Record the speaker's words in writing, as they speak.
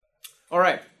All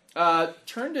right,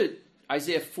 turn to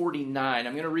Isaiah 49.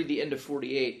 I'm going to read the end of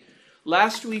 48.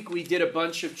 Last week we did a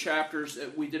bunch of chapters.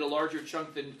 We did a larger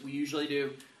chunk than we usually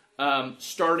do,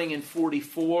 starting in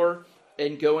 44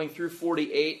 and going through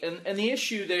 48. And the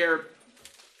issue there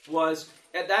was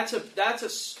that's a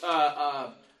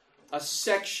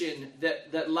section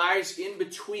that lies in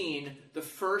between the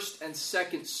first and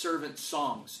second servant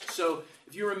songs. So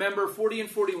if you remember, 40 and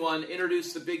 41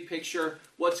 introduce the big picture.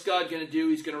 What's God going to do?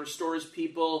 He's going to restore his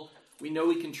people. We know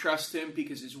we can trust him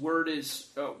because his word is,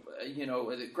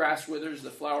 the grass withers, the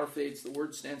flower fades, the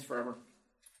word stands forever.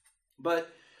 But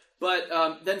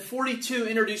then 42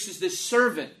 introduces this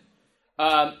servant.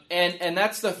 And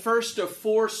that's the first of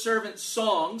four servant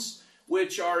songs,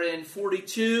 which are in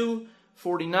 42,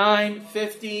 49,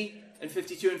 50, and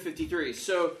 52 and 53.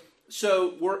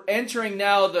 So we're entering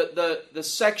now the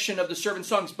section of the servant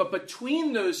songs. But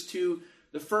between those two,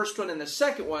 the first one and the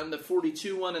second one, the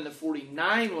 42 one and the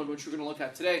 49 one, which we're going to look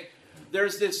at today,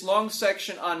 there's this long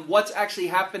section on what's actually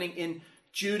happening in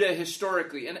Judah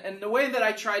historically. And the way that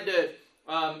I tried to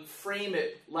frame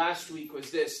it last week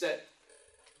was this, that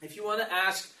if you want to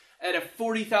ask at a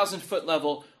 40,000 foot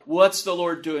level, what's the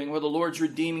Lord doing? Well, the Lord's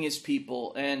redeeming his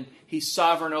people, and he's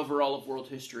sovereign over all of world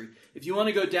history. If you want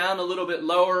to go down a little bit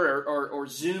lower or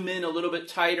zoom in a little bbit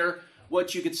tighter,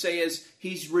 what you could say is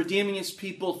he's redeeming his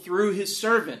people through his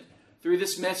servant, through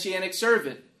this messianic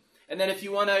servant. And then if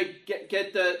you want to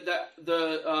get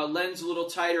the lens a little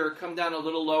tighter or come down a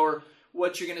little lower,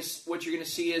 what you're going to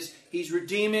see is he's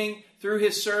redeeming through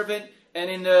his servant, and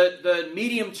in the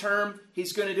medium term,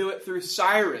 he's going to do it through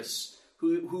Cyrus,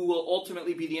 who will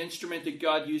ultimately be the instrument that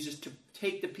God uses to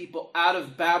take the people out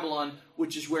of Babylon,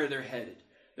 which is where they're headed.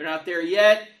 They're not there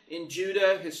yet in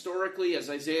Judah, historically, as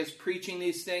Isaiah's preaching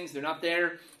these things. They're not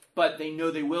there, but they know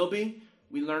they will be.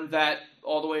 We learned that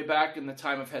all the way back in the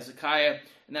time of Hezekiah,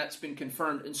 and that's been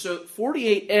confirmed. And so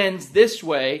 48 ends this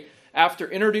way, after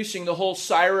introducing the whole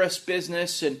Cyrus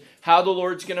business and how the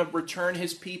Lord's going to return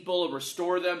his people and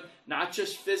restore them, not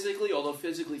just physically, although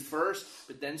physically first,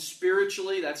 but then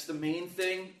spiritually. That's the main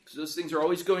thing, because those things are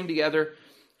always going together.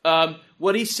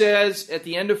 What he says at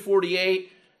the end of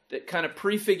 48 that kind of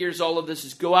prefigures all of this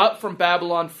is, go out from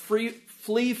Babylon,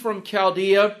 flee from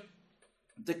Chaldea,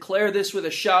 declare this with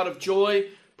a shout of joy,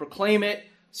 proclaim it,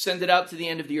 send it out to the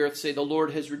end of the earth, say the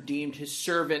Lord has redeemed his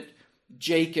servant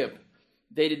Jacob.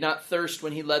 They did not thirst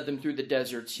when he led them through the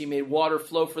deserts. He made water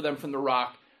flow for them from the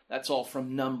rock. That's all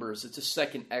from Numbers. It's a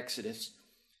second Exodus.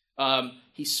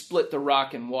 He split the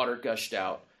rock and water gushed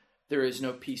out. There is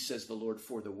no peace, says the Lord,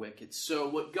 for the wicked. So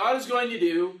what God is going to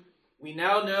do, we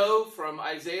now know from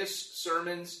Isaiah's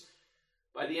sermons,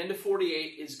 by the end of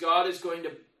 48, is God is going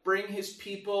to bring his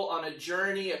people on a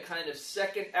journey, a kind of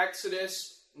second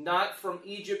Exodus, not from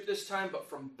Egypt this time, but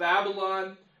from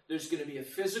Babylon. There's going to be a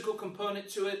physical component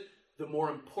to it. The more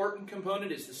important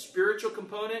component is the spiritual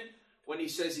component, when he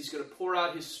says he's going to pour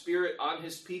out his spirit on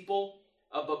his people.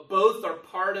 But both are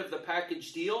part of the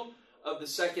package deal of the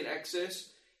second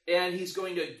Exodus. And he's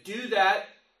going to do that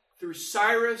through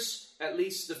Cyrus, at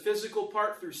least the physical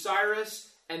part through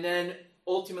Cyrus. And then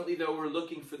ultimately, though, we're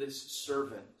looking for this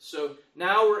servant. So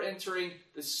now we're entering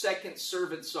the second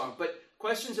servant song. But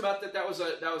questions about that? That was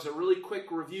a really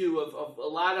quick review of a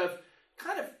lot of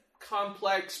kind of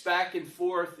complex back and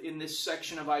forth in this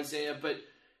section of Isaiah. But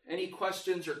any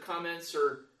questions or comments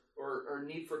or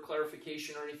need for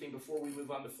clarification or anything before we move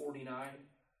on to 49?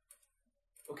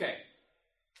 Okay.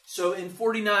 So in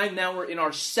 49, now we're in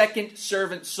our second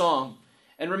servant song.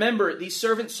 And remember, these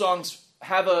servant songs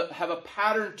have a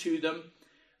pattern to them.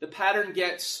 The pattern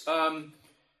gets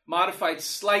modified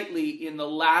slightly in the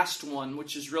last one,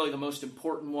 which is really the most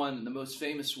important one and the most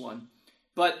famous one.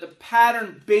 But the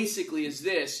pattern basically is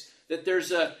this, that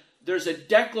there's a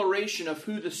declaration of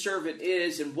who the servant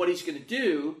is and what he's going to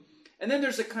do, and then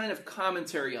there's a kind of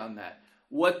commentary on that.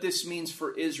 What this means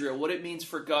for Israel, what it means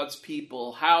for God's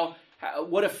people,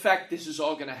 what effect this is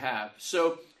all going to have.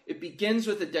 So it begins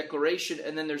with a declaration,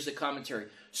 and then there's the commentary.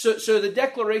 So the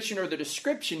declaration or the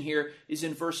description here is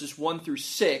in verses 1 through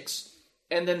 6,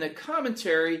 and then the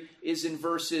commentary is in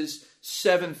verses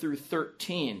 7 through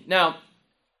 13. Now,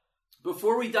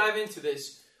 before we dive into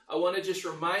this, I want to just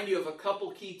remind you of a couple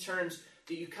key terms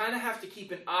that you kind of have to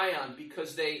keep an eye on,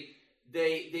 because they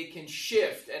can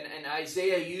shift, and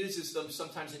Isaiah uses them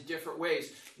sometimes in different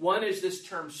ways. One is this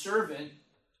term servant,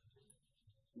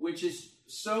 which is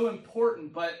so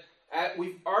important, but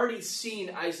we've already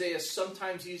seen Isaiah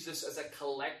sometimes use this as a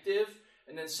collective,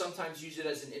 and then sometimes use it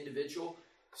as an individual.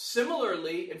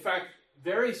 Similarly, in fact,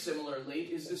 very similarly,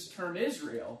 is this term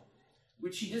Israel,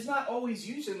 which he does not always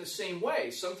use in the same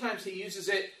way. Sometimes he uses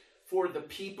it for the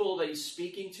people that he's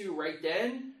speaking to right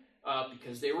then,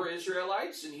 because they were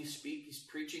Israelites, and he's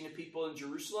preaching to people in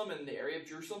Jerusalem, in the area of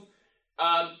Jerusalem.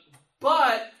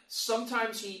 But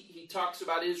sometimes he talks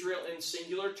about Israel in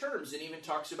singular terms, and even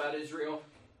talks about Israel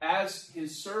as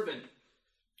his servant.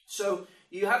 So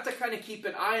you have to kind of keep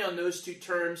an eye on those two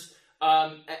terms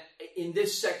in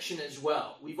this section as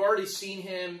well. We've already seen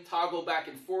him toggle back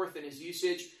and forth in his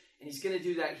usage, and he's going to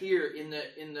do that here in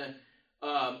the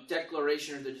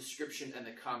declaration or the description and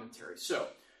the commentary. So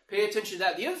pay attention to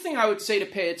that. The other thing I would say to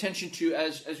pay attention to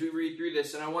as we read through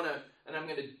this, and I'm going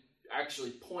to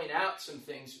actually point out some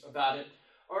things about it,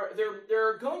 are there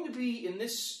are going to be in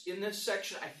this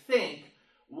section, I think,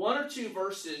 one or two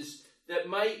verses that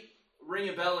might ring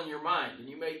a bell in your mind, and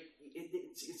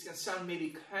it's going to sound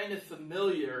maybe kind of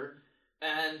familiar,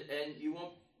 and you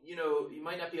won't, you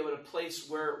might not be able to place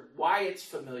why it's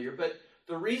familiar, but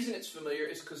the reason it's familiar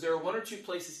is because there are one or two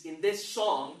places in this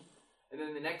song, and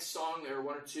then the next song there are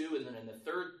one or two, and then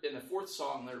in the fourth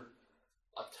song there are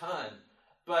a ton,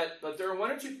 but there are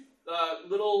one or two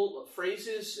little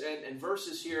phrases and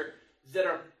verses here that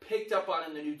are picked up on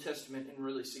in the New Testament in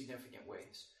really significant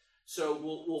ways.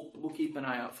 So we'll keep an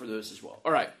eye out for those as well.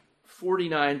 All right,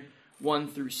 49, 1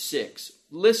 through 6.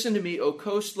 Listen to me, O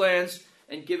coastlands,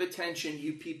 and give attention,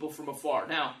 you people from afar.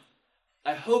 Now,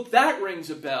 I hope that rings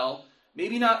a bell,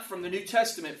 maybe not from the New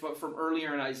Testament, but from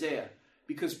earlier in Isaiah.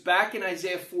 Because back in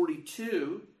Isaiah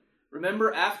 42,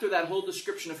 remember after that whole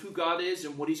description of who God is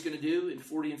and what he's going to do in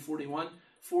 40 and 41,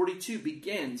 42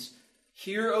 begins,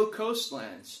 hear, O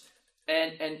coastlands.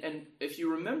 And if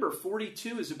you remember,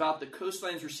 42 is about the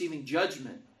coastlands receiving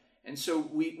judgment. And so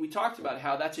we talked about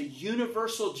how that's a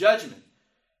universal judgment.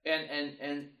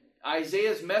 And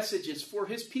Isaiah's message is for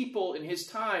his people in his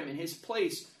time, in his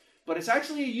place. But it's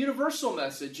actually a universal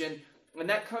message. And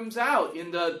that comes out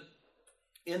in the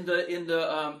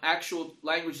actual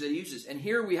language that he uses. And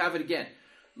here we have it again.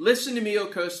 Listen to me, O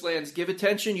coastlands. Give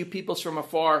attention, you peoples from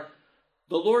afar.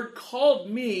 The Lord called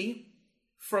me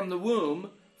from the womb.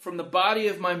 From the body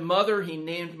of my mother, he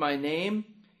named my name.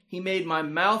 He made my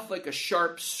mouth like a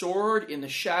sharp sword. In the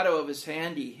shadow of his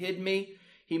hand, he hid me.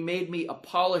 He made me a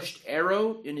polished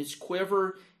arrow. In his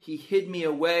quiver, he hid me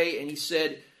away. And he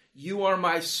said, you are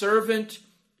my servant,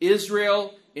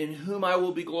 Israel, in whom I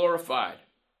will be glorified.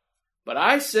 But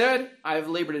I said, I have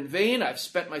labored in vain. I've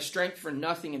spent my strength for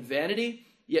nothing in vanity.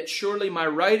 Yet surely my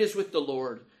right is with the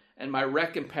Lord, and my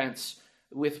recompense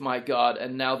with my God.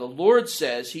 And now the Lord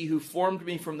says, he who formed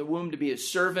me from the womb to be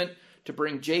his servant, to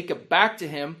bring Jacob back to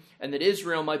him, and that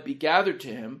Israel might be gathered to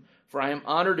him. For I am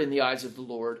honored in the eyes of the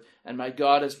Lord, and my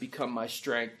God has become my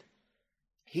strength.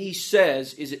 He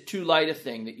says, is it too light a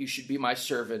thing that you should be my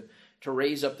servant, to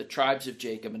raise up the tribes of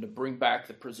Jacob, and to bring back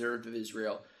the preserved of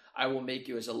Israel? I will make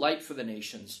you as a light for the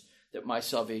nations, that my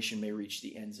salvation may reach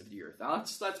the ends of the earth. Now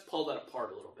let's pull that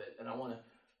apart a little bit, and I want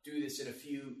to do this in a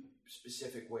few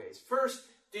specific ways. First,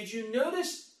 did you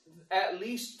notice at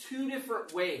least two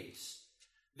different ways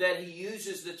that he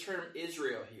uses the term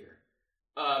Israel here?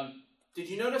 Did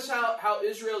you notice how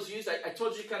Israel's used? I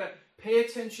told you to kind of pay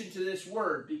attention to this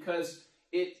word because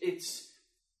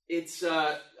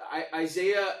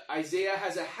Isaiah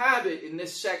has a habit in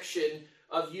this section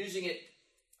of using it.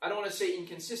 I don't want to say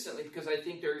inconsistently because I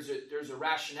think there's a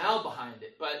rationale behind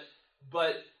it, but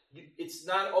it's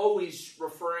not always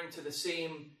referring to the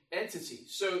same entity.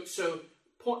 So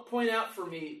point out for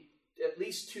me at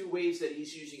least two ways that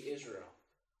he's using Israel.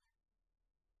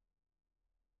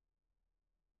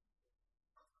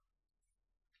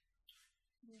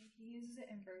 He uses it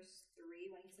in verse 3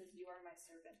 when he says, you are my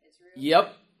servant Israel.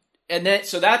 Yep. And then,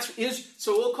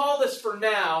 so we'll call this for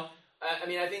now. I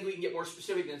mean, I think we can get more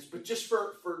specific than this, but just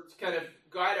for to kind of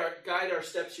guide our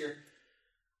steps here,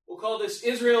 we'll call this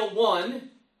Israel 1,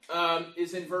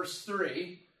 is in verse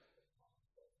 3.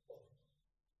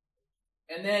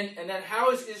 And then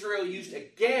how is Israel used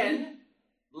again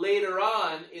later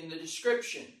on in the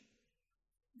description?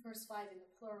 Verse 5 in the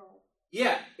plural.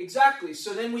 Yeah, exactly.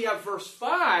 So then we have verse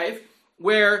 5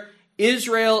 where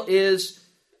Israel is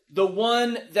the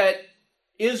one that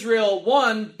Israel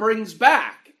 1 brings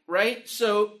back, right?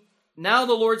 So now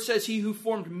the Lord says, he who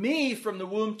formed me from the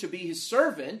womb to be his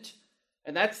servant,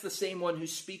 and that's the same one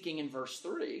who's speaking in verse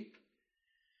 3,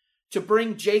 to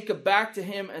bring Jacob back to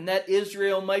him, and that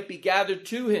Israel might be gathered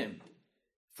to him.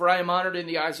 For I am honored in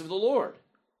the eyes of the Lord.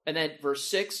 And then verse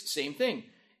 6, same thing.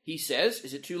 He says,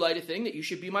 is it too light a thing that you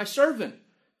should be my servant,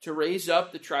 to raise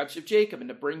up the tribes of Jacob and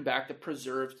to bring back the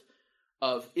preserved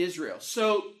of Israel?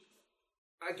 So,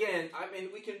 again, I mean,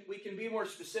 we can be more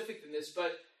specific than this,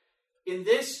 but in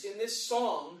this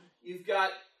song, you've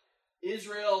got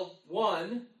Israel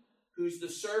 1 who's the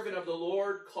servant of the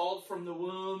Lord, called from the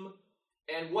womb.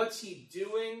 And what's he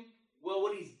doing? Well,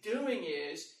 what he's doing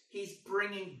is he's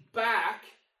bringing back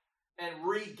and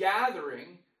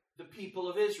regathering the people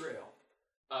of Israel.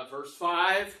 Verse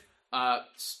 5,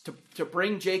 to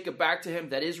bring Jacob back to him,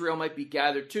 that Israel might be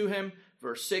gathered to him.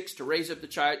 Verse 6, to raise up the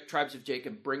tribes of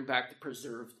Jacob, bring back the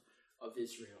preserved of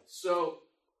Israel. So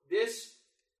this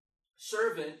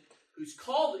servant who's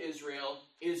called Israel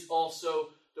is also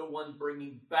the one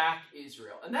bringing back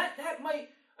Israel. And that might,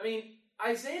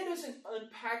 Isaiah doesn't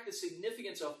unpack the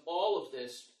significance of all of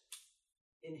this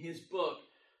in his book,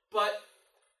 but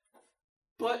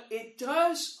it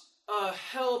does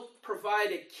help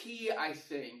provide a key, I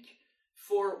think,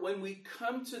 for when we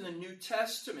come to the New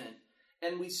Testament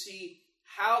and we see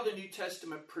how the New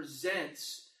Testament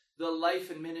presents the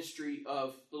life and ministry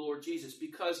of the Lord Jesus.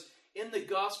 Because in the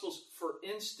Gospels, for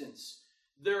instance,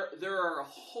 there are a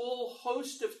whole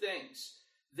host of things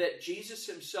that Jesus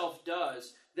himself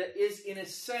does that is, in a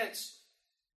sense,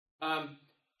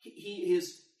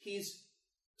 he's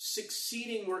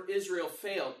succeeding where Israel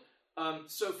failed.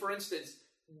 So, for instance,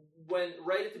 when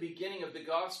right at the beginning of the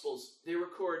Gospels, they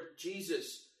record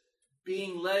Jesus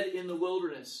being led in the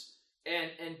wilderness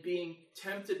and being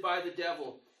tempted by the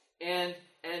devil, and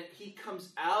he comes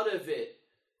out of it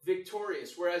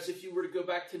victorious. Whereas if you were to go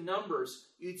back to Numbers,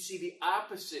 you'd see the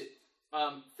opposite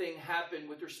thing happen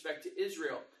with respect to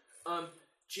Israel.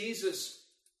 Jesus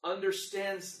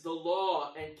understands the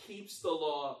law and keeps the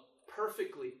law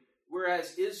perfectly,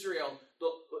 whereas Israel,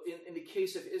 in the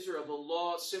case of Israel, the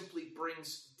law simply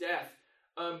brings death.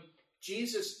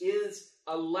 Jesus is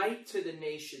a light to the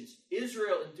nations.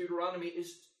 Israel in Deuteronomy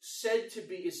is said to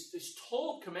be, is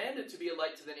told, commanded to be a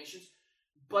light to the nations,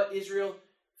 but Israel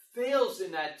fails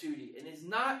in that duty and is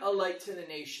not a light to the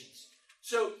nations.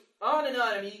 So on and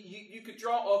on. You could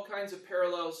draw all kinds of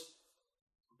parallels,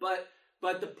 but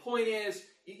the point is,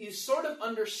 you sort of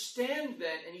understand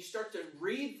then, and you start to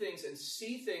read things and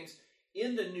see things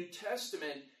in the New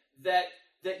Testament that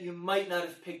you might not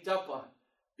have picked up on.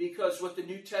 Because what the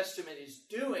New Testament is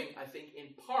doing, I think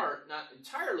in part, not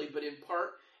entirely, but in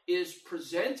part, is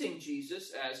presenting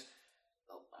Jesus as,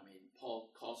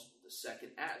 Paul calls him the second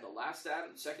Adam, the last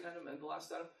Adam, the second Adam, and the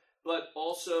last Adam. But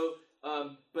also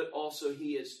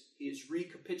he is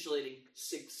recapitulating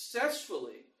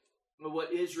successfully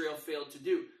what Israel failed to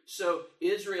do. So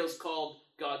Israel's called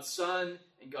God's son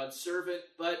and God's servant,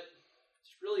 but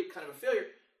it's really kind of a failure.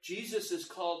 Jesus is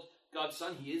called God's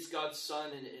son. He is God's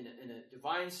son in a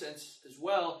divine sense as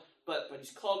well, but he's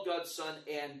called God's son,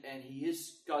 and he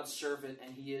is God's servant,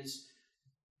 and he is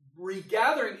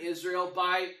regathering Israel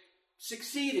by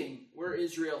succeeding where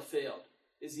Israel failed,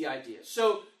 is the idea.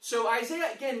 So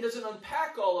Isaiah, again, doesn't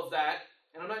unpack all of that,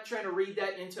 and I'm not trying to read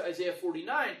that into Isaiah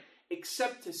 49,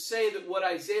 except to say that what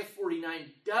Isaiah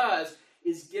 49 does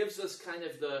is gives us kind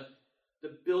of the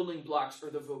building blocks or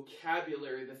the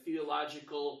vocabulary, the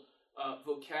theological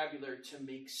vocabulary to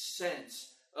make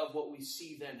sense of what we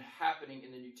see then happening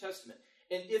in the New Testament.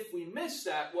 And if we miss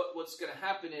that, what's going to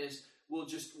happen is we'll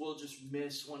just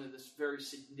miss one of the very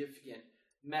significant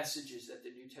messages that the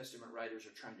New Testament writers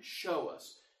are trying to show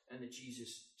us and that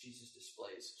Jesus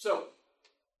displays. So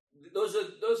those are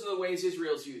the ways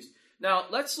Israel's used. Now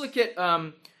let's look at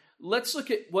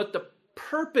what the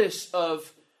purpose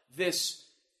of this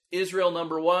Israel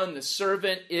number one, the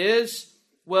servant, is.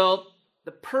 Well,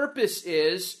 the purpose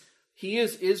is he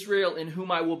is Israel in whom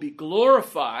I will be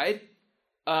glorified.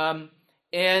 And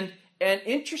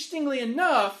interestingly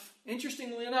enough, in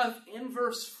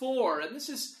verse 4, and this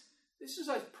is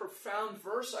a profound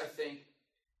verse, I think.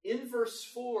 In verse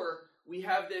 4, we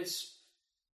have this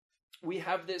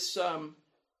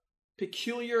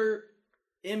peculiar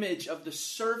image of the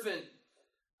servant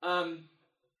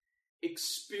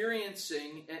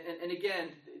experiencing, and again,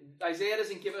 Isaiah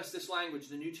doesn't give us this language,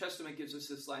 the New Testament gives us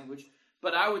this language,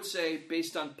 but I would say,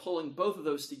 based on pulling both of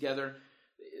those together,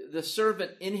 the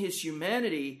servant in his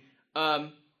humanity,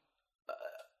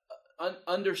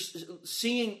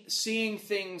 seeing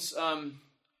things,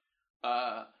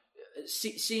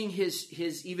 seeing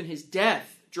his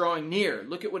death drawing near.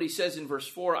 Look at what he says in verse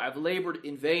 4, I've labored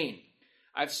in vain.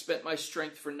 I've spent my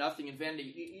strength for nothing in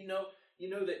vanity. You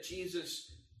know that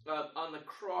Jesus on the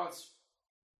cross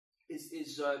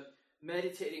is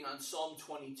meditating on Psalm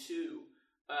 22.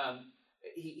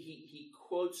 He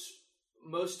quotes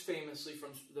most famously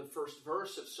from the first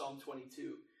verse of Psalm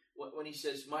 22 when he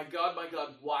says, my God,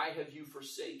 why have you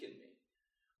forsaken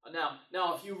me?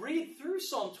 Now, if you read through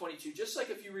Psalm 22, just like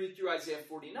if you read through Isaiah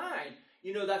 49,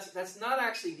 you know that's not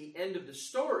actually the end of the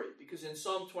story, because in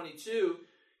Psalm 22,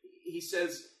 he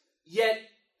says, yet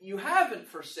you haven't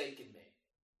forsaken me.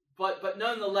 But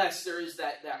nonetheless, there is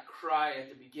that cry at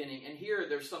the beginning. And here,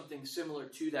 there's something similar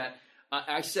to that.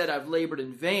 I said, I've labored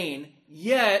in vain,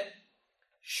 yet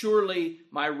surely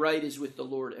my right is with the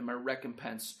Lord and my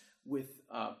recompense with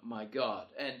my God.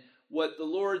 And what the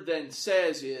Lord then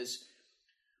says is,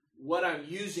 what I'm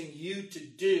using you to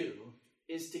do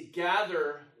is to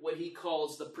gather what he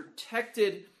calls the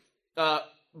the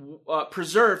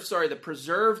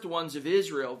preserved ones of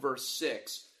Israel, verse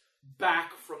 6,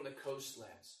 back from the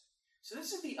coastlands. So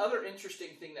this is the other interesting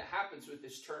thing that happens with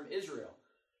this term Israel.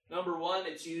 Number one,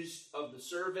 it's used of the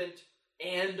servant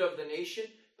and of the nation.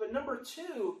 But number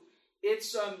two,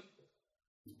 it's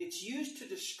used to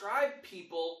describe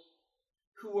people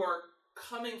who are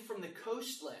coming from the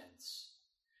coastlands.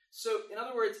 So, in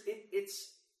other words,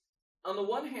 it's on the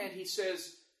one hand, he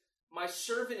says, my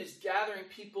servant is gathering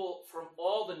people from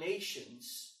all the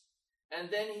nations. And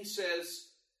then he says,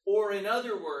 or in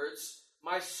other words,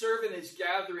 my servant is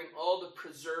gathering all the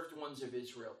preserved ones of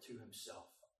Israel to himself.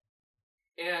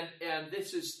 And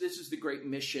this is the great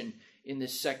mission in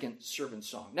this second servant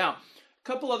song. Now, a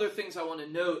couple other things I want to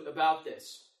note about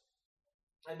this.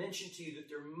 I mentioned to you that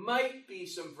there might be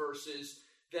some verses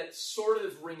that sort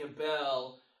of ring a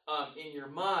bell in your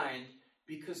mind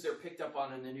because they're picked up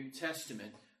on in the New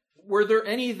Testament. Were there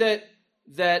any that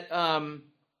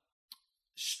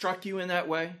struck you in that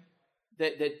way?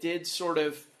 That did sort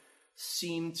of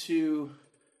seem to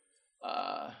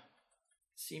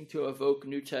evoke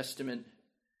New Testament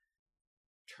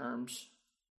terms?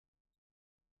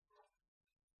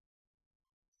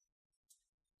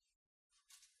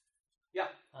 Yeah.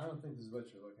 I don't think this is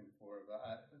what you're looking for,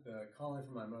 but the calling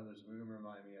from my mother's womb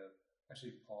remind me of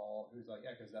actually Paul, who's like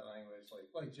echoes that language,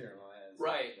 like Jeremiah.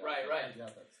 Right. Yeah,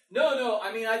 No.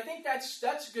 I mean, I think that's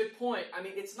a good point. I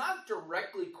mean, it's not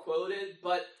directly quoted,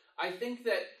 but I think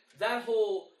that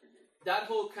whole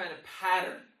kind of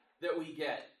pattern that we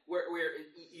get, where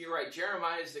you're right,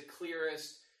 Jeremiah is the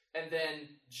clearest, and then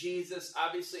Jesus,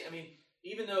 obviously. I mean,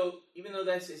 even though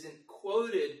this isn't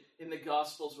quoted in the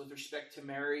Gospels with respect to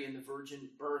Mary and the virgin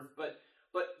birth, but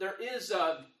there is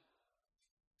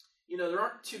there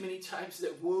aren't too many times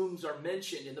that wombs are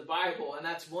mentioned in the Bible, and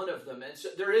that's one of them. And so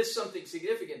there is something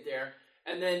significant there.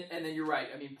 And then you're right.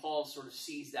 I mean, Paul sort of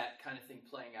sees that kind of thing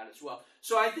playing out as well.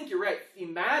 So I think you're right.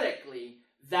 Thematically,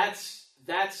 that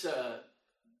should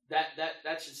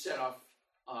set off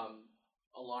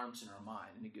alarms in our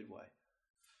mind in a good way.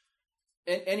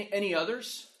 And any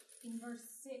others? In verse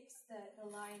 6, the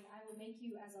line, I will make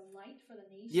you as a light for the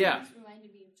nations, yeah,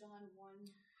 reminded me of John 1.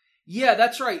 Yeah,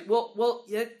 that's right. Well,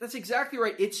 yeah, that's exactly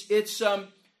right. It's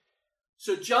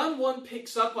so John 1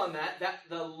 picks up on that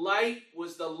the light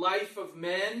was the life of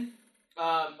men,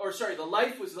 the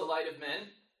life was the light of men,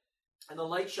 and the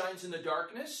light shines in the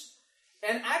darkness.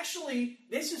 And actually,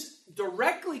 this is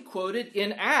directly quoted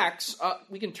in Acts.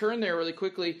 We can turn there really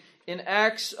quickly. In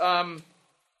Acts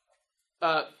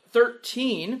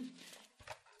 13.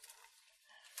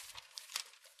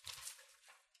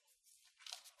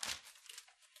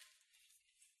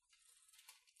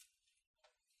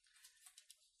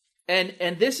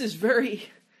 And this is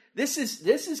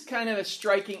kind of a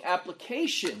striking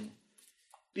application,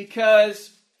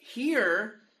 because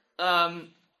here Paul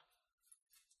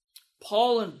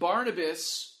and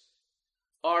Barnabas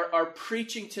are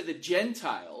preaching to the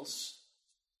Gentiles,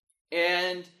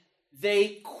 and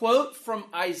they quote from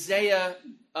Isaiah,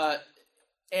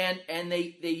 and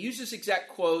they use this exact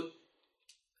quote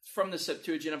from the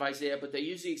Septuagint of Isaiah, but they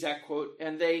use the exact quote,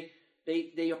 and they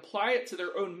apply it to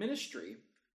their own ministry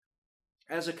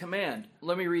as a command.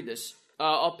 Let me read this.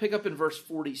 I'll pick up in verse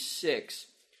 46.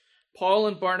 Paul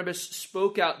and Barnabas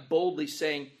spoke out boldly,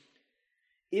 saying,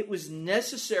 it was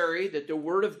necessary that the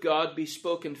word of God be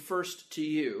spoken first to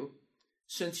you,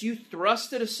 since you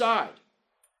thrust it aside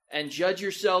and judge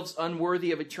yourselves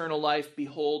unworthy of eternal life.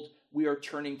 Behold, we are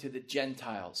turning to the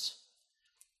Gentiles.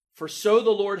 For so the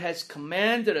Lord has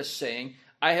commanded us, saying,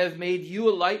 I have made you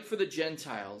a light for the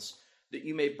Gentiles, that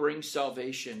you may bring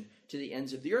salvation to the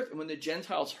ends of the earth. And when the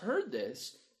Gentiles heard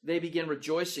this, they began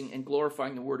rejoicing and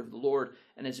glorifying the word of the Lord,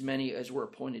 and as many as were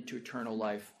appointed to eternal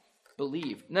life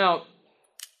believed. Now,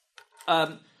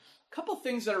 a couple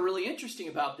things that are really interesting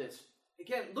about this.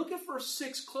 Again, look at verse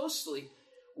 6 closely.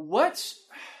 Verse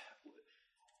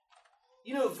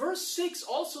 6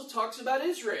 also talks about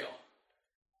Israel.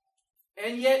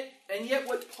 And yet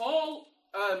what Paul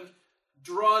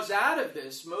draws out of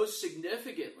this most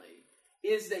significantly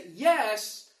is that,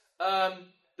 yes,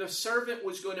 the servant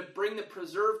was going to bring the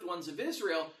preserved ones of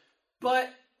Israel,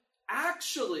 but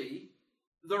actually,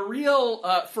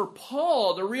 for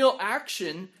Paul, the real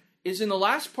action is in the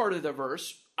last part of the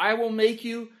verse. I will make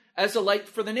you as a light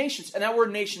for the nations. And that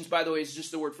word nations, by the way, is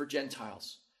just the word for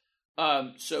Gentiles.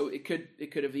 So it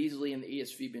could have easily in the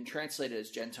ESV been translated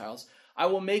as Gentiles. I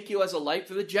will make you as a light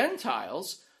for the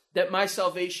Gentiles, that my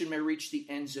salvation may reach the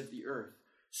ends of the earth.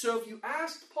 So if you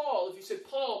asked Paul, if you said,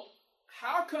 Paul,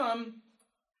 how come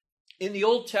in the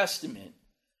Old Testament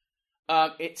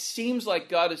it seems like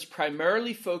God is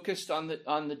primarily focused on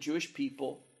the Jewish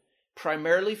people,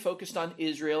 primarily focused on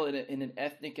Israel in an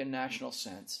ethnic and national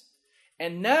sense,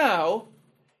 and now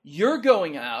you're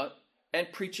going out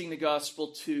and preaching the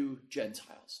gospel to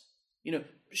Gentiles?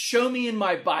 Show me in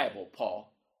my Bible,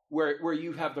 Paul, where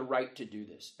you have the right to do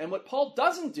this. And what Paul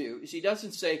doesn't do is he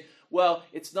doesn't say, well,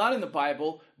 it's not in the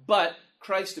Bible, but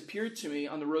Christ appeared to me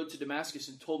on the road to Damascus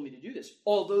and told me to do this.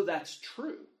 Although that's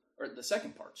true, or the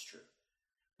second part's true.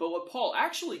 But what Paul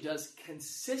actually does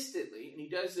consistently, and he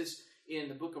does this in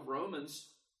the book of Romans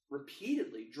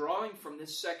repeatedly, drawing from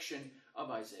this section of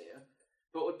Isaiah,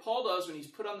 but what Paul does when he's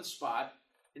put on the spot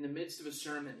in the midst of a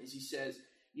sermon is he says,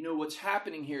 what's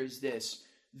happening here is this,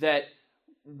 that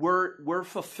we're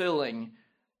fulfilling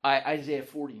Isaiah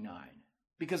 49.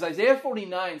 Because Isaiah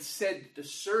 49 said the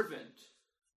servant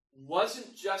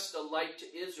wasn't just a light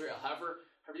to Israel, however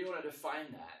you want to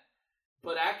define that,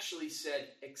 but actually said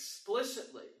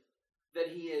explicitly that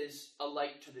he is a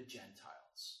light to the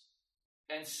Gentiles.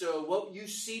 And so what you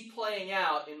see playing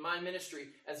out in my ministry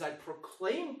as I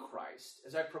proclaim Christ,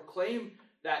 as I proclaim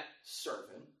that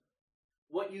servant,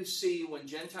 what you see when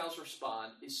Gentiles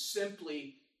respond is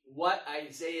simply what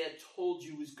Isaiah told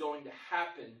you was going to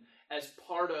happen as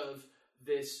part of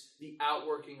the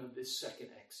outworking of this second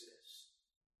Exodus.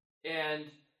 And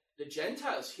the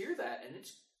Gentiles hear that, and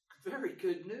it's very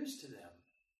good news to them,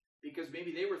 because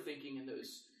maybe they were thinking in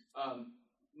those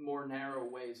more narrow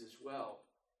ways as well.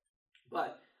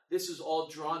 But this is all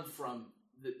drawn from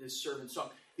this servant song.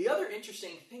 The other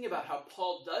interesting thing about how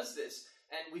Paul does this,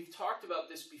 and we've talked about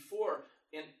this before,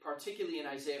 particularly in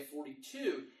Isaiah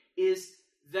 42, is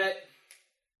that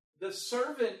the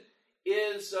servant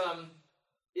is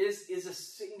a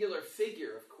singular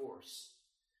figure, of course,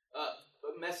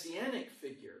 a messianic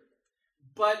figure.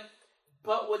 But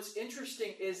what's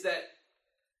interesting is that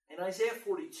in Isaiah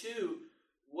 42,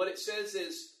 what it says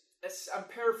is, I'm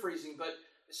paraphrasing, but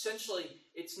essentially,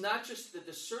 it's not just that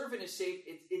the servant is saved;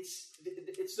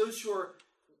 it's those who are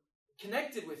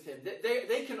connected with him.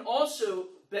 They can also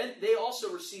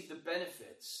receive the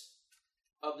benefits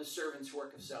of the servant's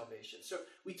work of salvation. So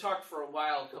we talked for a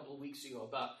while, a couple of weeks ago,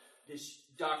 about this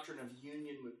doctrine of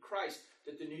union with Christ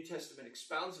that the New Testament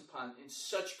expounds upon in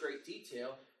such great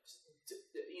detail,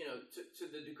 to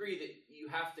the degree that you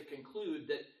have to conclude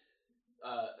that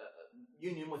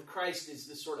union with Christ is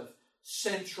the sort of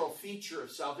central feature of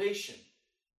salvation,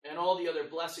 and all the other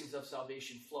blessings of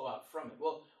salvation flow out from it.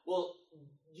 Well,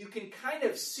 you can kind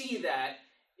of see that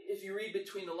if you read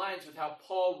between the lines with how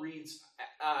Paul reads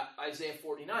Isaiah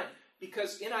 49,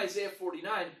 because in Isaiah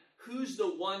 49, who's the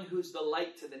one who's the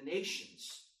light to the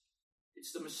nations?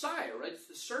 It's the Messiah, right? It's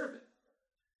the servant.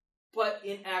 But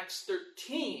in Acts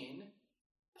 13,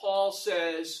 Paul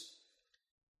says,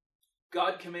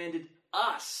 God commanded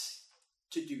us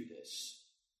to do this.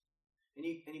 And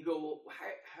you go, well,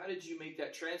 how did you make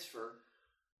that transfer?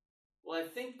 Well, I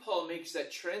think Paul makes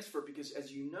that transfer because,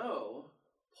 as you know,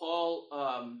 Paul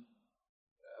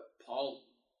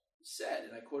said,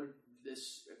 and I quoted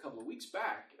this a couple of weeks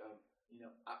back,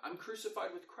 I'm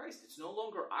crucified with Christ. It's no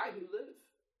longer I who live,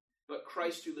 but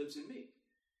Christ who lives in me.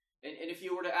 And if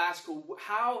you were to ask, well,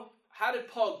 how did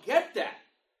Paul get that?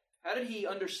 How did he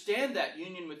understand that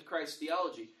union with Christ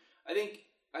theology? I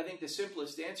think the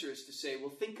simplest answer is to say, well,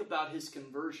 think about his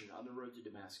conversion on the road to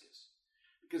Damascus.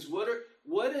 Because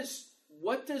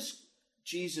what does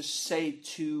Jesus say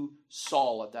to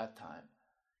Saul at that time?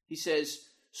 He says,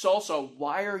 Saul,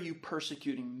 why are you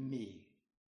persecuting me?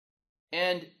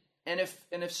 And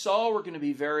if Saul were going to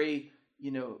be very,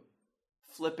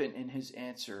 flippant in his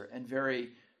answer and very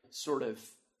sort of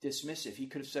dismissive, he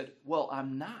could have said, well,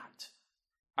 I'm not.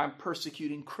 I'm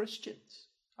persecuting Christians.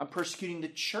 I'm persecuting the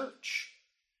church.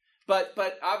 But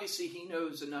obviously he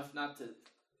knows enough not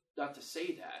to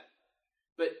say that.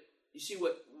 But you see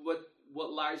what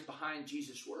lies behind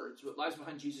Jesus' words. What lies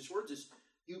behind Jesus' words is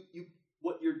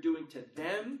what you're doing to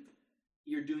them,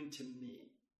 you're doing to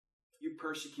me. You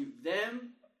persecute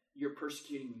them, you're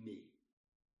persecuting me.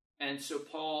 And so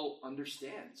Paul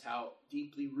understands how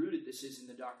deeply rooted this is in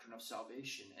the doctrine of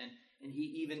salvation. And he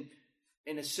even,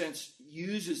 in a sense,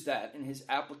 uses that in his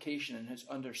application and his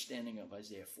understanding of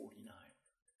Isaiah 49.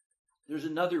 There's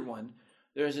another one.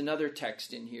 There's another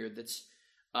text in here that's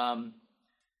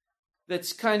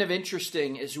that's kind of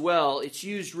interesting as well. It's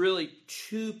used really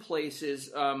two places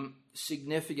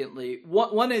significantly.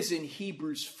 One is in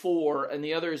Hebrews 4, and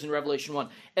the other is in Revelation 1.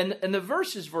 And the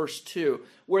verse is verse 2,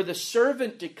 where the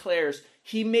servant declares,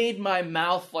 "He made my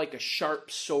mouth like a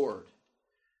sharp sword."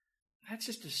 That's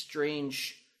just a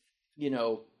strange,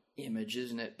 image,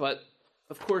 isn't it? But,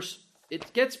 of course,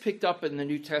 it gets picked up in the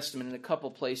New Testament in a couple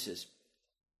places.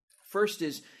 First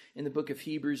is in the book of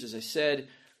Hebrews, as I said,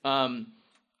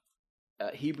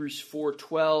 Hebrews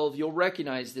 4:12. You'll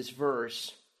recognize this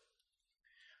verse,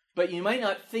 but you might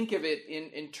not think of it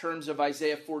in terms of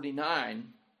Isaiah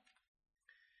 49.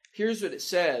 Here's what it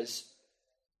says.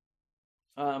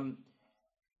 The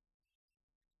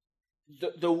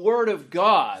word of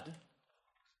God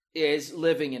is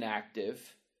living and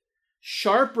active,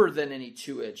 sharper than any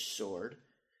two-edged sword,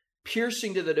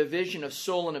 piercing to the division of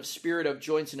soul and of spirit, of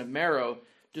joints and of marrow,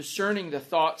 discerning the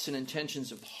thoughts and intentions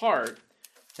of the heart.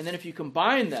 And then if you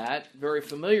combine that very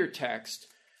familiar text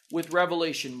with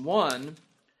Revelation 1,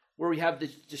 where we have the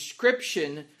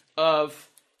description of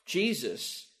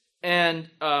Jesus and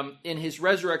in his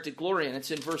resurrected glory, and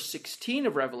it's in verse 16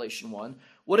 of Revelation 1,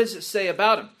 what does it say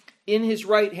about him? In his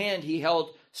right hand he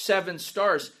held 7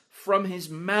 stars. From his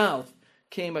mouth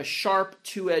came a sharp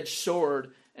two-edged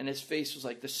sword, and his face was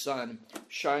like the sun,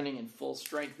 shining in full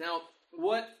strength. Now,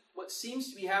 what seems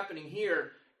to be happening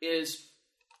here is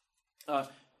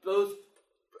both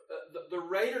the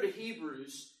writer to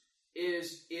Hebrews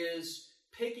is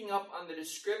picking up on the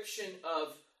description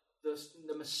of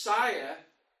the Messiah,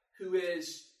 who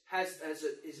has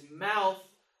his mouth.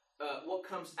 What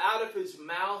comes out of his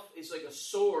mouth is like a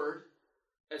sword,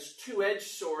 a two-edged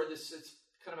sword. This is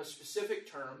kind of a specific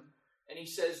term, and he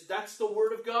says that's the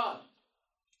word of God.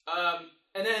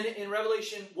 And then in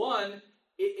Revelation 1,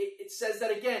 it says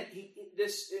that again.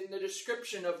 This in the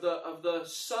description of the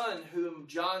Son whom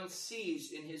John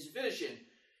sees in his vision,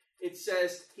 it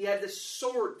says he had this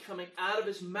sword coming out of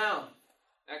his mouth.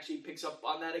 Actually, he picks up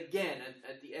on that again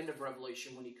at the end of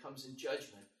Revelation when he comes in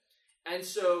judgment. And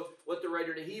so what the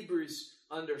writer to Hebrews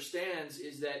understands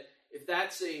is that if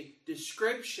that's a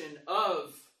description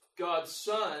of God's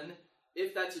Son,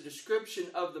 if that's a description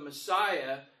of the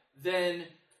Messiah, then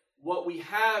what we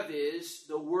have is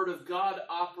the Word of God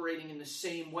operating in the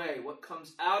same way. What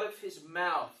comes out of his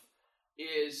mouth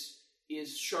is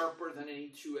sharper than any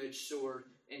two-edged sword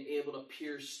and able to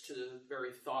pierce to the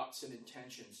very thoughts and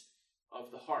intentions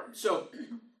of the heart. So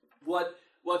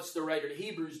what's the writer to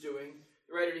Hebrews doing?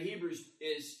 The writer to Hebrews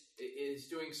is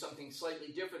doing something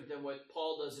slightly different than what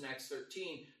Paul does in Acts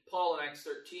 13. Paul in Acts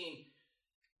 13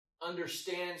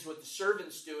 understands what the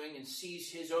servant's doing and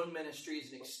sees his own ministry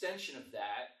as an extension of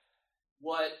that.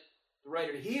 What the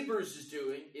writer to Hebrews is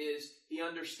doing is he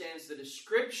understands the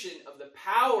description of the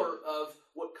power of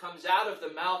what comes out of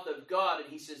the mouth of God, and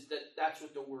he says that's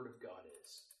what the Word of God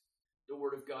is. The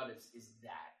Word of God is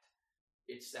that.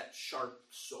 It's that sharp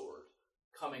sword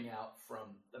coming out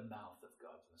from the mouth of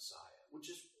God's Messiah, which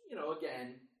is,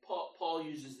 again, Paul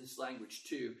uses this language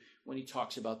too when he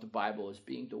talks about the Bible as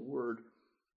being the Word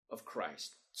of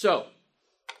Christ. So,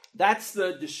 that's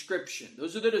the description.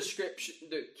 Those are the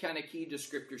kind of key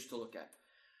descriptors to look at.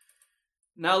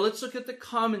 Now let's look at the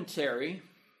commentary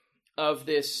of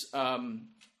this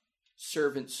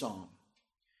servant song.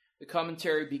 The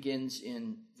commentary begins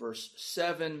in verse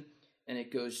 7 and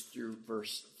it goes through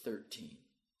verse 13.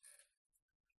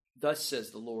 Thus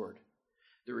says the Lord,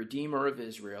 the Redeemer of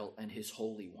Israel and his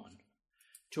Holy One,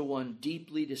 to one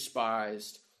deeply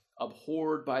despised,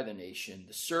 abhorred by the nation,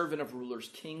 the servant of rulers,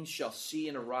 kings shall see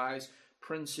and arise,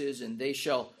 princes, and they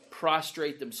shall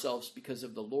prostrate themselves because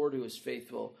of the Lord who is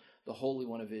faithful, the Holy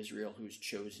One of Israel who has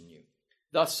chosen you.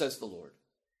 Thus says the Lord,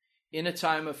 in a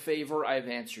time of favor I have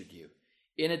answered you.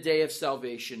 In a day of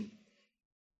salvation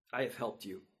I have helped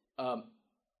you. I'm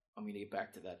going to get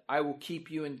back to that. I will keep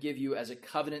you and give you as a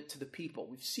covenant to the people.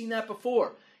 We've seen that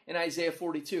before in Isaiah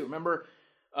 42. Remember,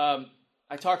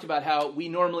 I talked about how we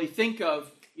normally think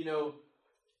of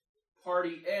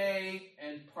party A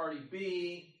and party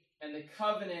B, and the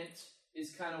covenant is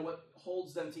kind of what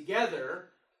holds them together,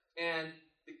 and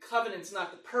the covenant's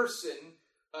not the person,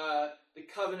 the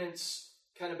covenant's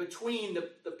kind of between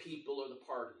the people or the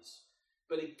parties.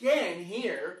 But again,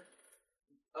 here,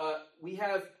 we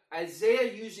have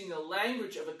Isaiah using the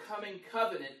language of a coming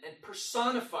covenant and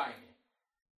personifying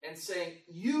it, and saying,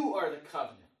 you are the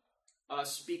covenant,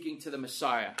 speaking to the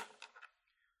Messiah.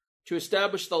 To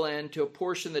establish the land, to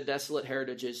apportion the desolate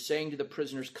heritages, saying to the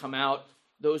prisoners, come out,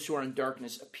 those who are in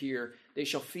darkness appear. They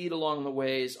shall feed along the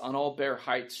ways, on all bare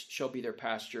heights shall be their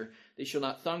pasture. They shall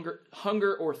not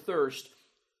hunger or thirst,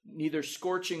 neither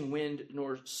scorching wind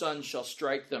nor sun shall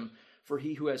strike them. For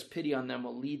he who has pity on them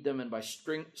will lead them, and by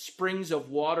springs of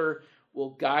water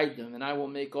will guide them. And I will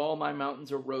make all my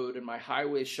mountains a road, and my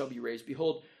highways shall be raised.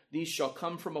 Behold, these shall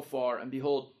come from afar, and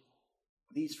behold,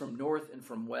 these from north and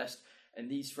from west, and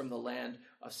these from the land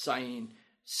of Syene.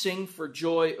 Sing for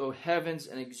joy, O heavens,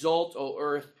 and exult, O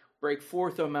earth. Break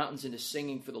forth, O mountains, into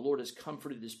singing, for the Lord has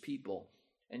comforted his people,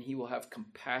 and he will have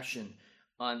compassion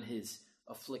on his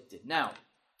afflicted. Now,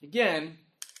 again,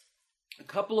 a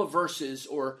couple of verses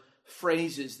or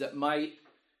phrases that might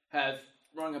have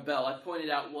rung a bell. I pointed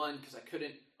out one because I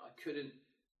couldn't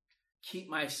keep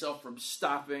myself from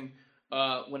stopping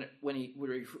when he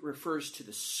refers to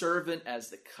the servant as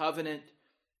the covenant.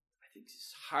 I think this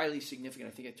is highly significant.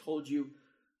 I think I told you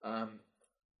a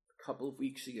couple of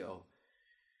weeks ago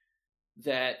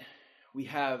that we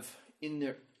have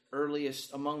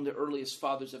among the earliest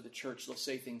fathers of the church, they'll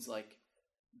say things like,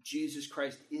 Jesus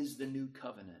Christ is the new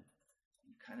covenant.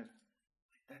 Kind of,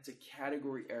 that's a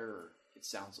category error, it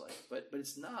sounds like. But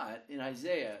it's not. In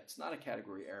Isaiah, it's not a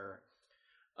category error.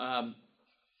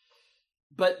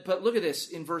 But look at this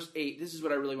in verse 8. This is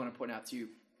what I really want to point out to you.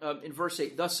 In verse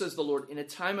 8, thus says the Lord, in a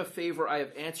time of favor I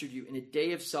have answered you. In a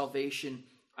day of salvation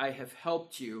I have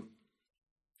helped you.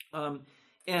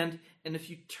 And if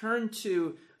you turn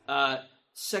to 2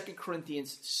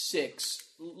 Corinthians 6,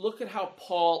 look at how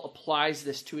Paul applies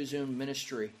this to his own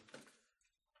ministry.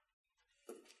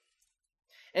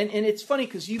 And it's funny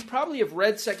because you probably have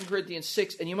read 2 Corinthians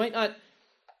 6 and you might not,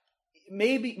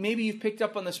 maybe you've picked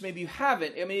up on this, maybe you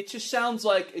haven't. I mean, it just sounds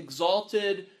like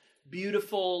exalted,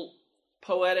 beautiful,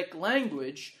 poetic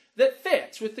language that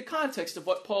fits with the context of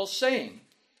what Paul's saying.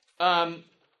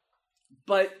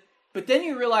 But then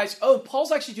you realize,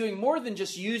 Paul's actually doing more than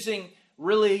just using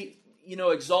really,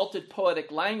 exalted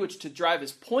poetic language to drive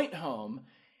his point home.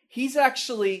 He's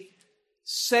actually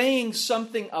saying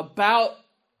something about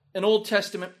an Old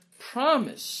Testament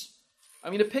promise.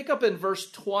 I'm going to pick up in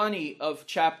verse 20 of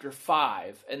chapter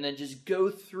 5 and then just go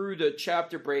through the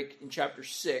chapter break in chapter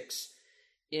 6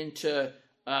 into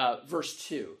verse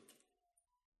 2.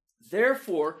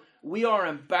 Therefore, we are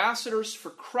ambassadors for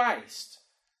Christ.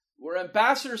 We're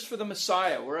ambassadors for the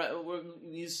Messiah. We're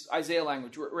use Isaiah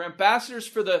language. We're ambassadors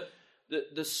for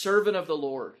the servant of the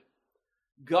Lord.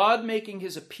 God making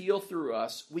his appeal through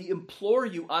us, we implore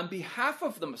you on behalf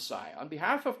of the Messiah, on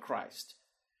behalf of Christ,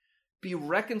 be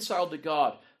reconciled to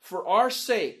God. For our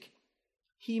sake,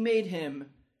 he made him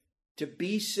to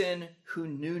be sin who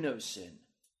knew no sin,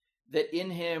 that in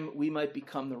him we might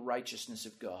become the righteousness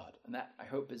of God. And that, I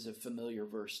hope, is a familiar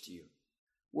verse to you.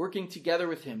 Working together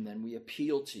with him, then, we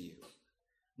appeal to you,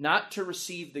 not to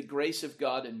receive the grace of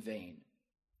God in vain,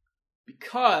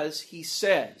 because he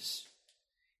says,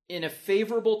 in a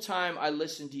favorable time I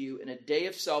listened to you, in a day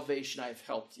of salvation I have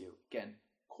helped you. Again,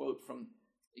 quote from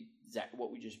exactly what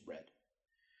we just read.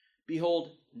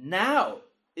 Behold, now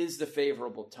is the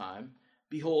favorable time.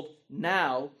 Behold,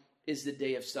 now is the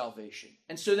day of salvation.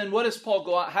 And so then what does Paul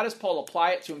go on? How does Paul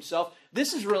apply it to himself?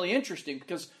 This is really interesting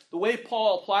because the way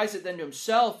Paul applies it then to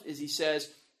himself is he says,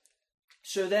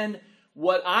 so then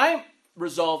what I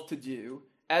resolved to do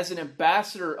as an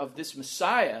ambassador of this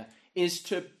Messiah is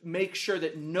to make sure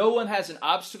that no one has an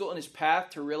obstacle in his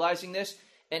path to realizing this.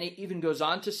 And he even goes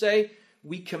on to say,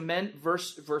 we commend,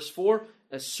 verse 4,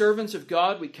 as servants of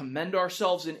God, we commend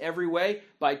ourselves in every way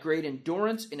by great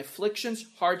endurance in afflictions,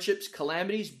 hardships,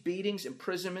 calamities, beatings,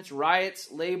 imprisonments,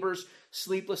 riots, labors,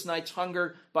 sleepless nights,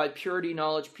 hunger, by purity,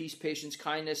 knowledge, peace, patience,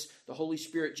 kindness, the Holy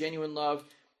Spirit, genuine love,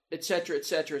 etc.,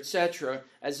 etc., etc.,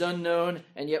 as unknown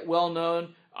and yet well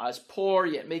known, as poor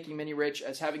yet making many rich,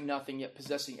 as having nothing yet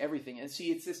possessing everything. And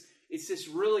see, it's this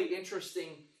really interesting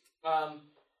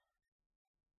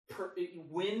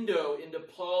window into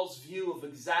Paul's view of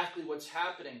exactly what's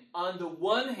happening. On the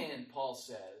one hand, Paul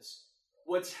says,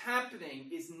 what's happening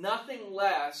is nothing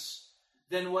less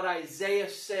than what Isaiah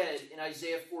said in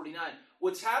Isaiah 49.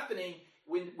 What's happening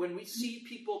when we see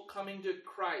people coming to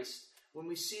Christ, when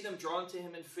we see them drawn to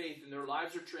him in faith and their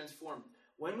lives are transformed,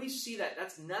 when we see that,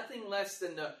 that's nothing less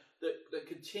than the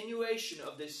continuation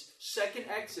of this second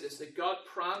Exodus that God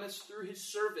promised through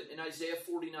his servant in Isaiah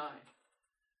 49.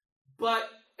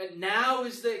 And now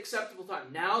is the acceptable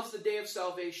time. Now is the day of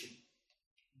salvation.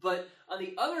 But on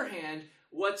the other hand,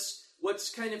 what's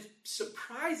kind of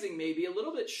surprising, maybe a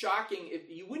little bit shocking, if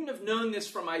you wouldn't have known this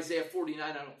from Isaiah 49,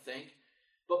 I don't think,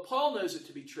 but Paul knows it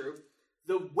to be true.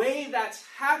 The way that's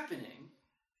happening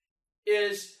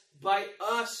is by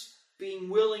us being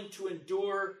willing to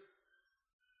endure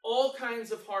all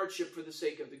kinds of hardship for the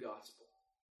sake of the gospel,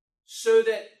 so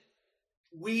that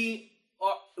we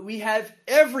have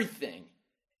everything,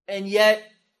 and yet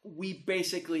we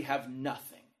basically have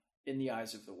nothing in the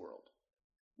eyes of the world.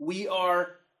 We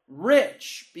are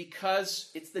rich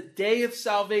because it's the day of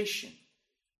salvation,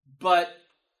 but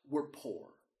we're poor.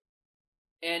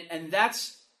 And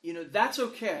that's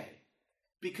okay,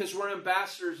 because we're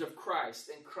ambassadors of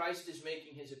Christ, and Christ is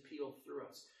making his appeal through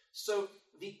us. So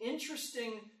the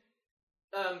interesting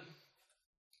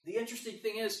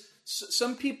thing is,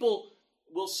 some people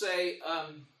will say,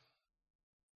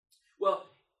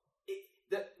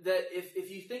 that if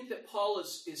you think that Paul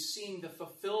is seeing the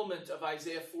fulfillment of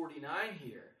Isaiah 49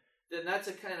 here, then that's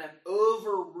a kind of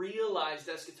over-realized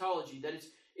eschatology, that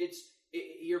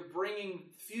you're bringing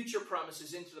future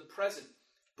promises into the present.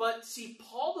 But see,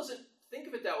 Paul doesn't think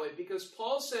of it that way, because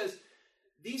Paul says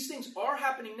these things are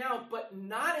happening now, but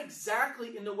not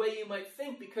exactly in the way you might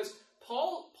think, because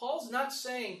Paul's not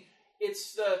saying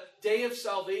it's the day of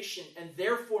salvation and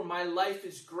therefore my life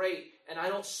is great and I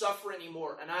don't suffer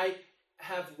anymore and I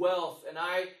have wealth and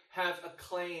I have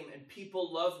acclaim and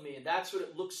people love me and that's what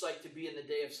it looks like to be in the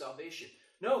day of salvation.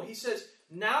 No, he says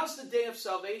now's the day of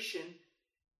salvation,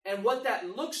 and what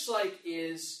that looks like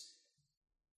is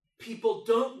people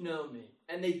don't know me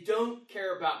and they don't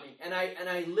care about me, and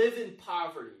I live in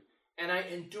poverty and I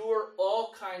endure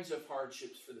all kinds of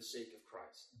hardships for the sake of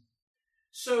Christ.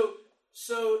 So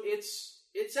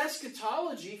it's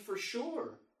eschatology for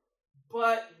sure,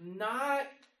 but not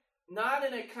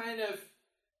in a kind of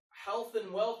health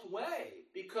and wealth way,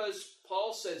 because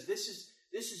Paul says this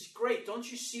is great. Don't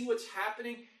you see what's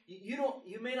happening?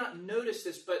 You may not notice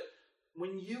this, but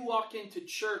when you walk into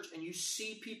church and you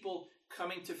see people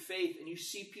coming to faith, and you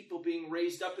see people being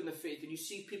raised up in the faith, and you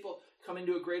see people coming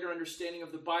to a greater understanding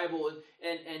of the Bible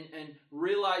and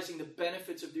realizing the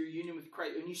benefits of their union with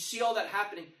Christ, and you see all that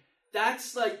happening,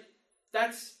 that's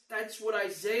what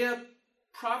Isaiah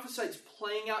prophesied is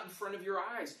playing out in front of your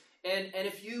eyes. And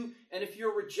if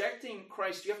you're rejecting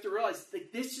Christ, you have to realize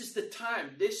that this is the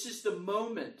time, this is the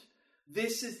moment,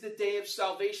 this is the day of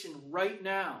salvation right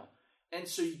now, and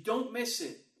so you don't miss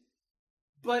it.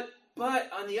 But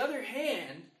on the other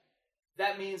hand,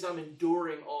 that means I'm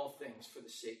enduring all things for the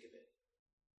sake of it.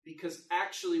 Because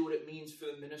actually what it means for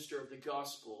the minister of the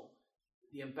gospel,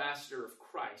 the ambassador of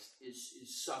Christ, is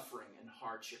suffering and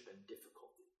hardship and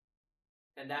difficulty.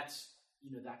 And that's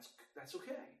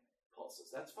okay. Paul says,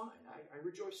 that's fine. I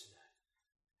rejoice in that,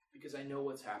 because I know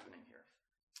what's happening here.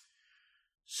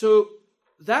 So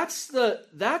that's the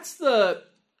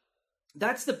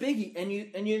biggie.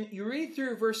 And you read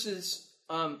through verses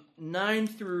 9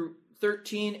 through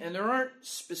 13, and there aren't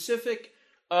specific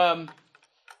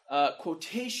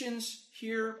quotations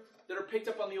here that are picked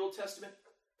up on the Old Testament,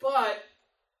 but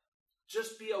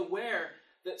just be aware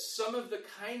that some of the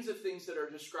kinds of things that are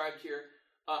described here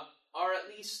are at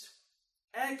least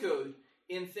echoed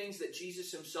in things that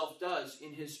Jesus himself does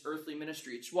in his earthly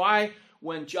ministry. It's why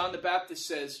when John the Baptist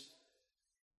says,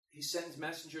 he sends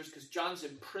messengers, because John's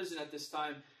in prison at this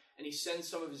time, and he sends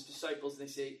some of his disciples, and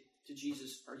they say to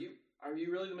Jesus, are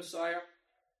you really the Messiah?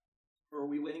 Or are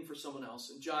we waiting for someone else?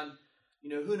 And John,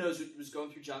 who knows what was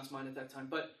going through John's mind at that time.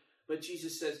 But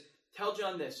Jesus says, tell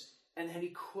John this. And then he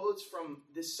quotes from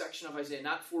this section of Isaiah,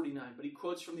 not 49, but he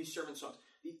quotes from these servant songs.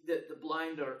 The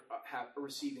blind are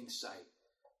receiving sight,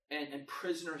 and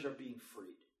prisoners are being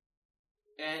freed.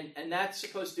 And that's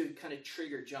supposed to kind of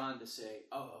trigger John to say,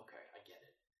 oh, okay, I get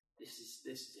it. This is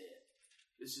it.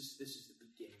 This is the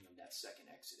beginning of that second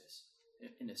Exodus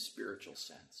in a spiritual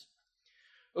sense.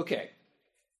 Okay.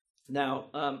 Now,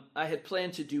 I had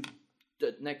planned to do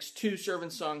the next two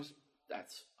servant songs.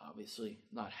 That's obviously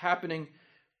not happening.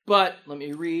 But let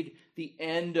me read the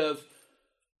end of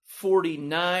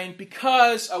 49,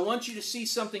 because I want you to see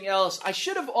something else. I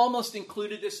should have almost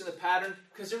included this in the pattern,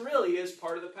 because it really is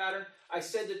part of the pattern. I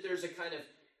said that there's a kind of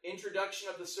introduction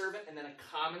of the servant and then a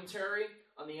commentary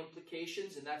on the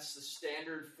implications, and that's the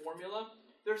standard formula.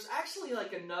 There's actually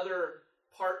like another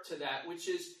part to that, which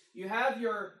is you have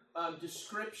your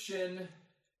description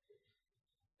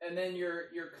and then your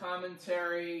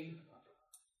commentary,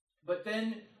 but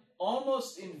then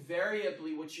almost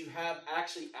invariably what you have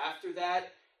actually after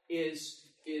that is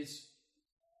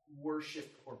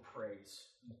worship or praise.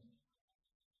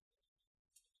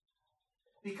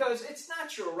 Because it's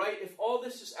natural, right? If all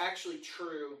this is actually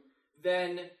true,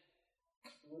 then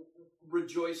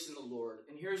rejoice in the Lord.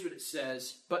 And here's what it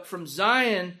says. But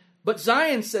Zion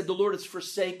said, the Lord has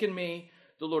forsaken me,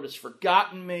 the Lord has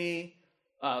forgotten me,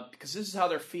 because this is how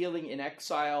they're feeling in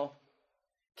exile.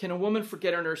 Can a woman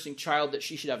forget her nursing child, that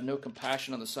she should have no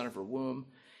compassion on the son of her womb?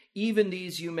 Even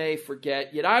these you may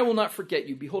forget, yet I will not forget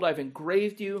you. Behold, I have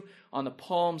engraved you on the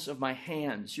palms of my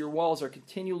hands. Your walls are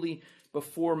continually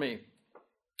before me.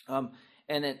 And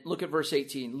And then look at verse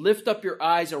 18. Lift up your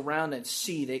eyes around and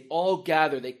see. They all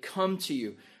gather. They come to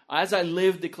you. As I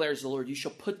live, declares the Lord, you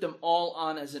shall put them all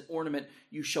on as an ornament.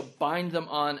 You shall bind them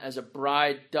on as a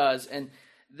bride does. And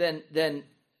then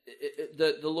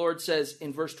the Lord says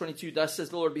in verse 22, thus says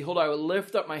the Lord, behold, I will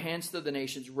lift up my hands to the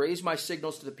nations, raise my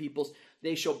signals to the peoples.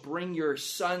 They shall bring your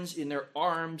sons in their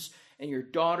arms, and your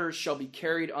daughters shall be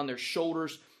carried on their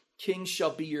shoulders. Kings shall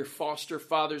be your foster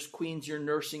fathers, queens your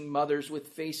nursing mothers. With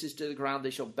faces to the ground, they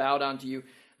shall bow down to you,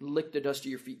 and lick the dust of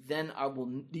your feet. Then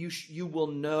you will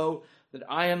know that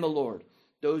I am the Lord.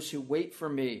 Those who wait for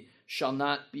me shall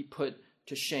not be put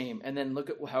to shame. And then look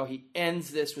at how he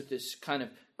ends this with this kind of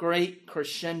great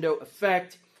crescendo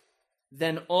effect.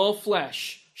 Then all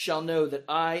flesh shall know that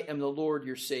I am the Lord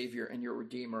your Savior and your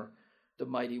Redeemer, the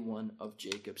mighty one of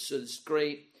Jacob. So this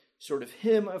great sort of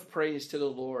hymn of praise to the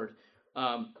Lord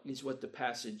is what the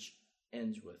passage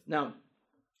ends with. Now,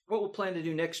 what we'll plan to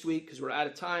do next week, because we're out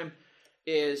of time,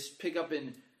 is pick up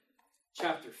in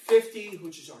chapter 50,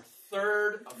 which is our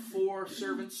third of 4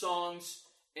 servant songs,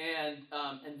 and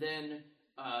then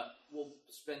we'll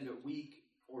spend a week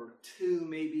or 2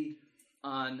 maybe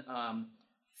on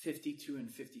 52 and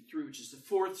 53, which is the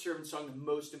 4th servant song, the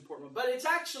most important one. But it's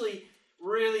actually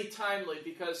really timely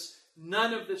because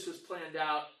none of this was planned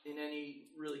out in any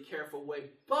really careful way.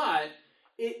 But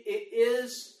it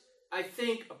is, I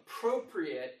think,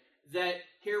 appropriate that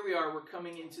here we are, we're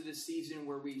coming into this season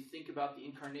where we think about the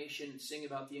incarnation, sing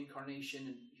about the incarnation,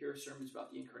 and hear sermons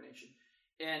about the incarnation.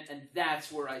 And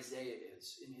that's where Isaiah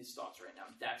is in his thoughts right now.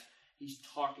 He's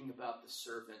talking about the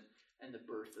servant and the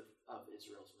birth of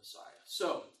Israel's Messiah.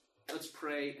 So let's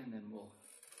pray, and then we'll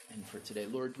end for today.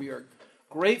 Lord, we are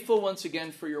grateful once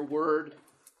again for your word,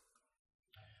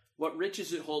 what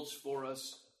riches it holds for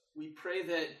us. We pray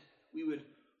that we would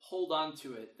hold on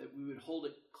to it, that we would hold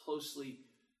it closely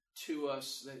to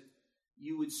us, that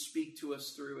you would speak to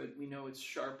us through it. We know it's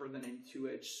sharper than a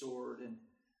two-edged sword. And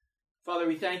Father,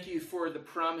 we thank you for the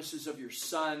promises of your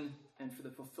Son and for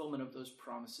the fulfillment of those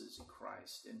promises in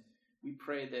Christ. And we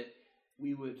pray that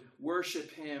we would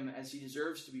worship him as he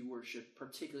deserves to be worshipped,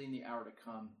 particularly in the hour to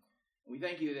come. And we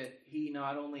thank you that he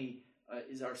not only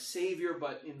is our Savior,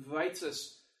 but invites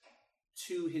us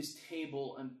to his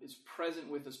table and is present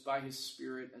with us by his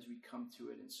Spirit as we come to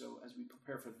it. And so as we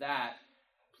prepare for that,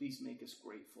 please make us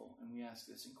grateful. And we ask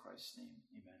this in Christ's name.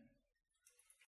 Amen.